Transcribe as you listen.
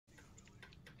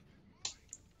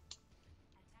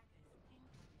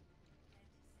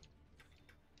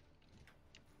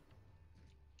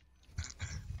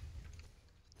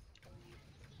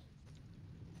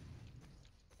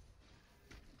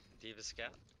Diva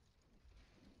scout.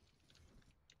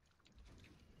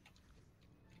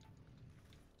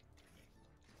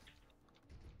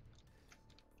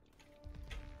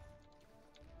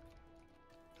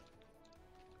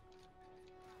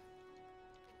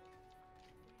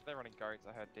 They're running goats,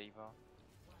 I heard Diva.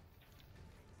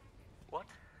 What?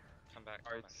 Come back.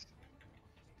 Goats.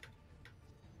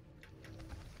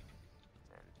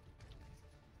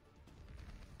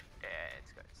 Yeah,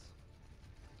 it's goats.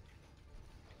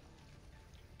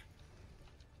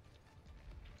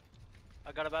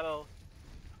 I got a bubble.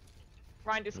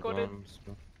 Ryan discorded.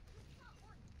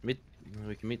 Mid,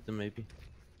 we can meet them maybe.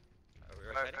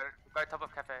 Go top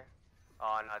of cafe.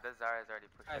 Oh no, this Zarya's already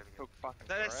pushed I over here. took fucking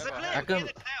They're forever. slipping I in. come- Get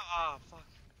it now. Oh fuck.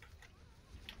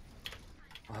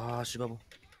 Ah, she bubble.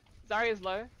 Zarya's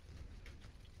low.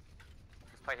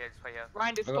 Just play here, just play here.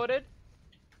 Ryan discorded.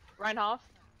 Ryan half.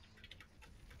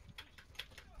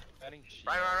 Burning shit.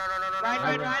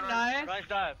 Ryan, Ryan, nice. Nice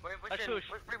dive. Wait, Let's push in.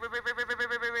 push.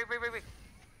 Wait.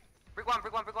 Brick one.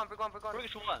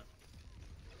 Briggs one.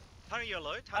 Tony, you're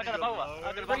low. I got a bubble. I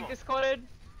got a Brig bubble. discorded.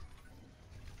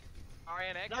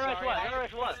 RNX. Zarya's one.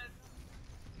 Zarya's one.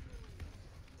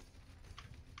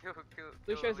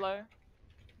 Lucio's low.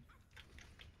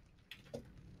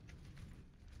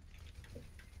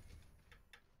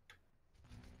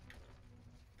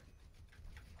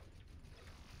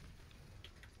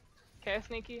 Okay,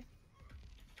 sneaky.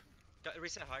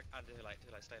 Reset high. Too late.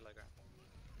 Stay low ground.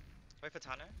 Wait for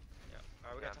Tano. Yeah.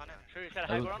 Alright, we got Tano. Sure you said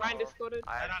high ground? Ryan discorded.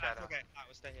 I No, have no, shadow. okay. Alright,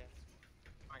 we'll stay here.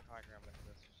 Fine high ground after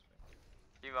this.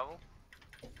 You bubble?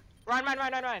 Ryan.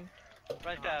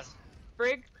 Right down.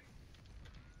 Brig.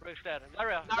 Briggs dead.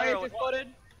 Zarya. Zarya discorded.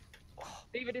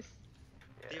 Diva dis.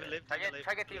 Diva live, Try Diva live.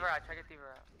 get Diva out, try get Diva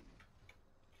out.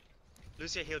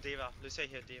 Lucia heal Diva. Lucia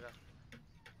heal Diva.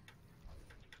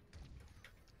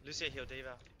 Lucia heal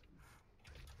Diva.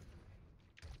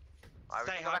 Alright,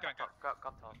 we Stay can go high back ground. up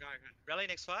top. Go. Rally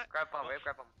next fight. Grab bomb, wave,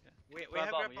 grab bomb. We Grab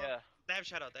have bomb, grab bomb. yeah. They have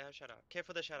shadow. Care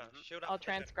for the shadow. Shield up. I'll for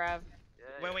the shadow. transgrab.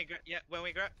 Yeah,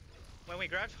 When we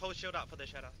grab, hold shield up for the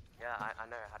shadow. yeah, I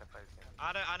know how to play this game.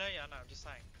 I know. I'm just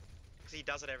saying. Cause he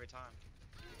does it every time.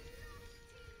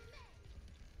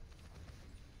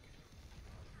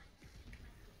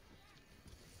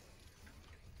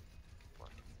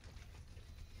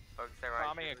 Focus there, right?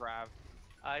 Farming a grab.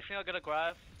 I think I got a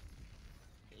grab.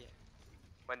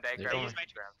 When they They're grab, gone.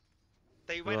 you grab.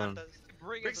 They went Run. under.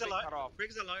 Brig Briggs is a bit alone. cut off.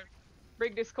 Briggs alone.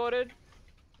 Brig discorded.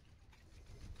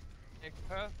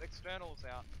 Perth externals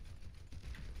out.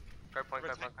 Go point.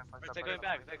 They're going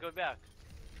back. They're going back.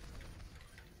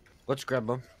 Let's grab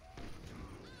them.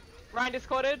 Ryan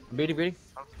discorded. Beating. Run.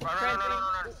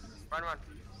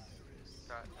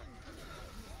 Sorry.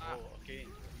 Oh, okay.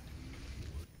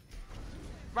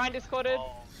 Ryan discorded.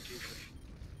 Oh, Jesus.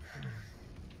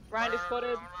 Ryan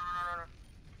discorded. Run.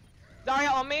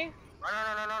 Zarya on me. Run.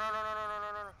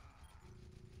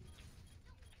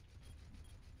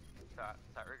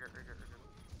 Sorry, rigor.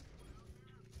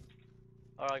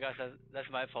 Alright guys, that's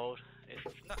my fault.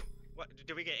 No. What?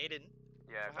 Did we get Aiden?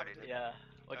 Yeah, What got it. happened? Yeah,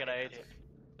 we're gonna eat it.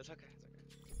 It's okay.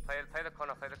 Play the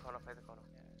corner.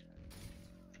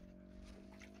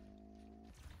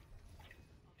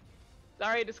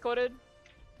 Zarya discorded.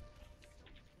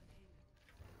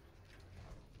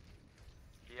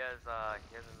 He has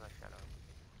in the shadow.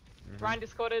 Ryan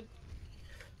discorded.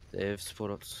 They have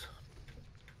support ups.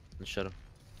 And shadow.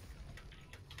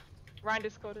 Ryan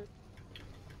discorded.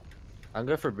 I'll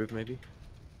go for a boot maybe.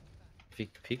 If he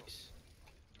peeks.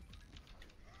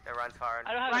 Yeah, Ryan's firing.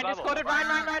 I don't have Ryan a bubble. discorded.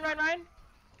 Ryan.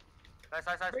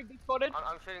 Nice. Brig discorded.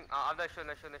 I'm shooting. I'm not shooting.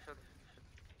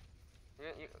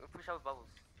 You push out with bubbles.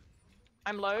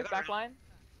 I'm low. I got Back line.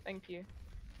 Thank you.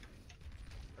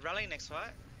 Rally next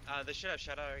fight. They should have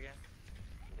shadow again.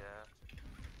 Yeah.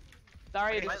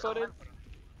 Zarya Okay, discorded.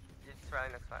 You're just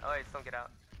rallying next fight. Oh, wait, don't get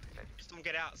out. Storm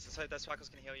get out, so the Sparkles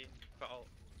can heal you for ult.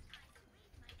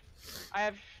 I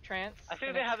have trance. I think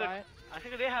for they next have the. fight. I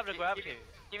think they have the grab too.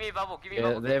 Give me a bubble.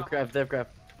 Yeah, they have grab.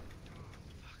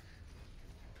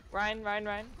 Ryan.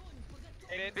 Aiden.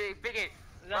 Big it.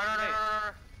 That's Run.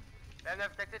 me. They're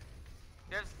protected.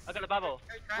 I got a bubble.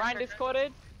 Ryan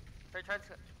discorded.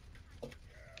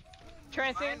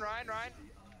 Trancing. Ryan. Run.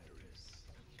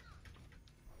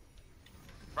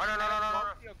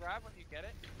 Your grab when you get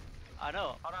it. I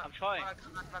know. Hold on. I'm trying. Back.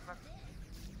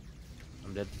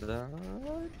 I'm dead to that.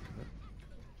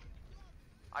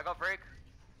 I got break.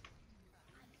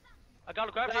 I got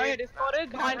a grab Zarya here. discorded.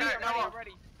 Behind you.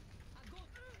 Ready.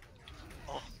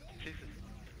 Oh, Jesus.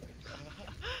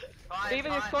 Diva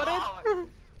Fine. discorded.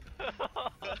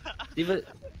 Oh.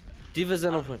 Diva's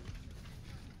in on point.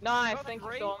 Nice. Got Thank you,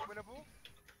 three. Storm. Winnable.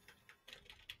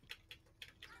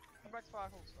 back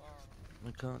sparkles. Oh.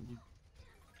 I can't.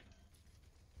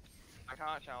 I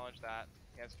can't challenge that.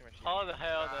 He has too much. How the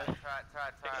hell the... Try.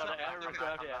 Got an error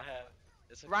grab, yeah, I have.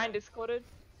 It's okay. Ryan discorded.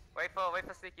 Wait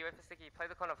for sticky. Play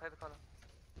the corner.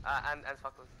 And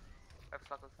sparkles. Wait for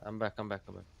sparkles. I'm back. You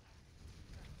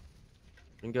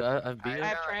can go. I've beat I him.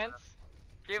 have trance.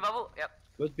 Give me bubble. Yep.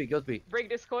 Go speed. Brig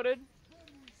discorded.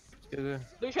 Go.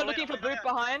 Lucio looking for brute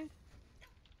behind.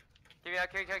 Give me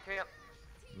up.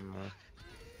 No.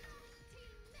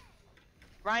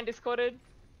 Ryan discorded.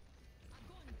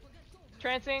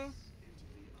 Trancing.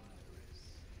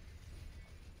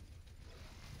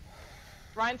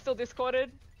 Ryan still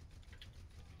discorded.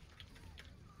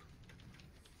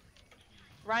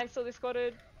 Ryan still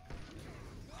discorded.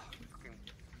 Fucking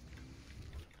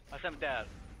I sent dead.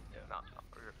 no.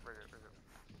 We're good.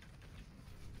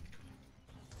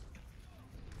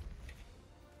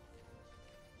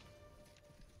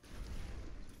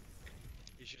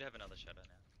 You should have another shadow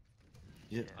now.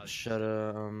 Yeah.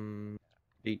 Shadow.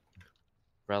 Beat.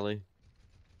 Rally.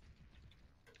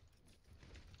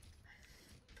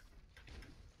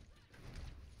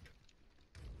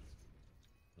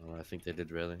 Oh, I think they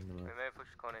did rally. No. We may push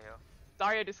corner here.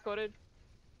 Dario discorded.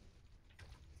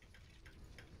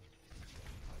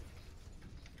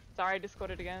 Dario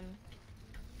discorded again.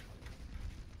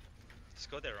 Just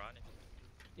go there, Ryan.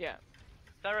 Yeah.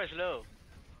 Sarah is low.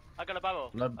 I got a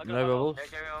bubble. No I got a bubbles. Yeah,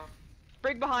 carry on.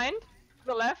 Brig behind. To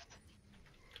the left.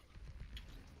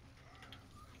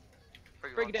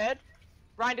 Brig dead.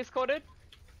 Ryan discorded.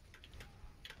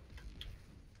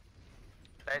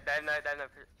 They have no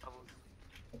bubbles.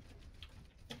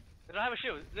 They don't have a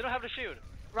shield. They don't have the shield.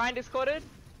 Ryan discorded.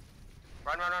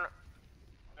 Run. I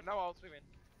know I'll swim in.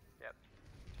 Yep.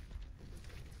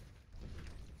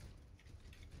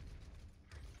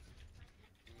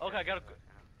 Okay, I got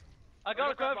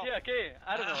a grab here, okay.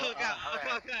 I don't know. Okay.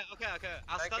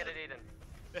 I'll Don't start get it, Eden.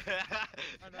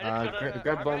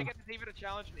 Grab I'm bomb. gonna get the Diva to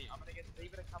challenge me. I'm gonna get the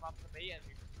Diva to come up to me and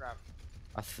you can grab.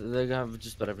 They're gonna have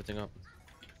just about everything up.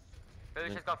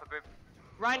 Billy's just gone for boob.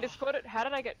 Ryan discorded. How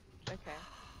did I get? Okay.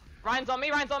 Ryan's on me.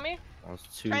 Oh, it's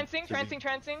two.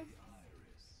 Trancing.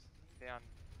 Down.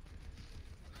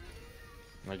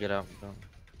 I get out.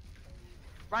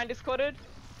 Ryan discorded.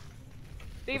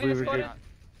 Diva we discorded.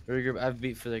 Regroup. I've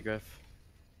beat for the graph.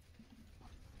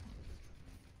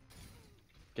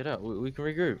 Get out. We can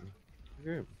regroup.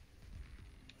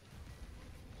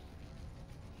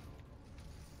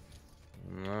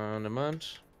 No, never mind.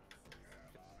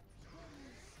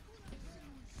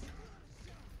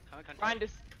 Ryan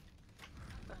dis.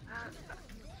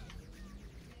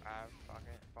 Fuck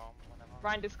it. Bomb, whatever.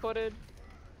 Ryan discorded.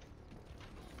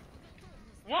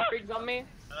 What? Briggs on me.